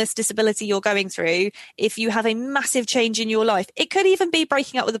 what illness, disability you're going through. If you have a massive change in your life, it could even be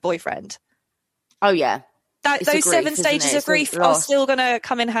breaking up with a boyfriend. Oh yeah, those 7 stages of grief are still going to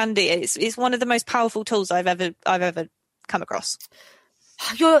come in handy. It's one of the most powerful tools I've ever come across.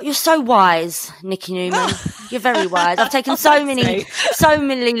 You're so wise, Nikki Newman. You're very wise. I've taken so many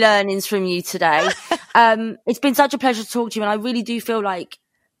learnings from you today. It's been such a pleasure to talk to you, and I really do feel like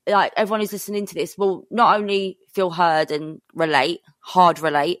everyone who's listening to this will not only feel heard and relate,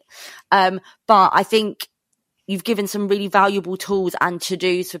 but I think you've given some really valuable tools and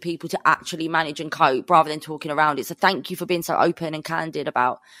to-dos for people to actually manage and cope, rather than talking around it. So thank you for being so open and candid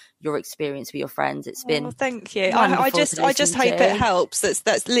about your experience with your friends. It's been thank you. I just hope it helps.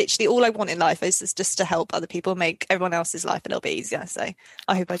 That's literally all I want in life, is just to help other people, make everyone else's life a little bit easier. So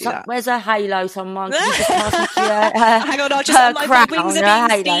I hope I do that. Where's a halo, someone? Can you just pass me hang on, I'll just my wings are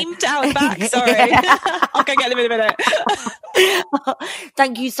being steamed out the back. Sorry. I'll go get them in a minute.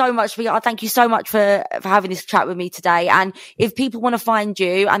 Thank you so much for having this chat with me today. And if people want to find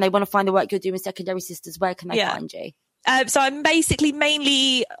you and they want to find the work you're doing with Secondary Sisters, where can they find you? So I'm basically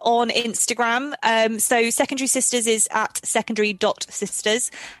mainly on Instagram. So Secondary Sisters is at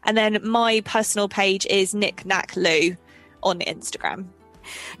secondary.sisters. And then my personal page is knickknacklou on Instagram.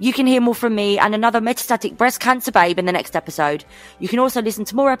 You can hear more from me and another metastatic breast cancer babe in the next episode. You can also listen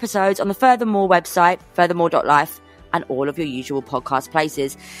to more episodes on the Furthermore website, furthermore.life, and all of your usual podcast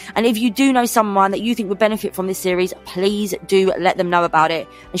places. And if you do know someone that you think would benefit from this series, please do let them know about it,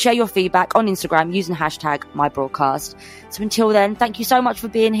 and share your feedback on Instagram using hashtag #MyBroadcast. So until then, thank you so much for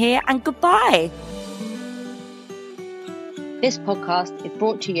being here, and goodbye. This podcast is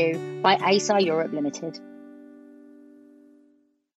brought to you by ASI Europe Limited.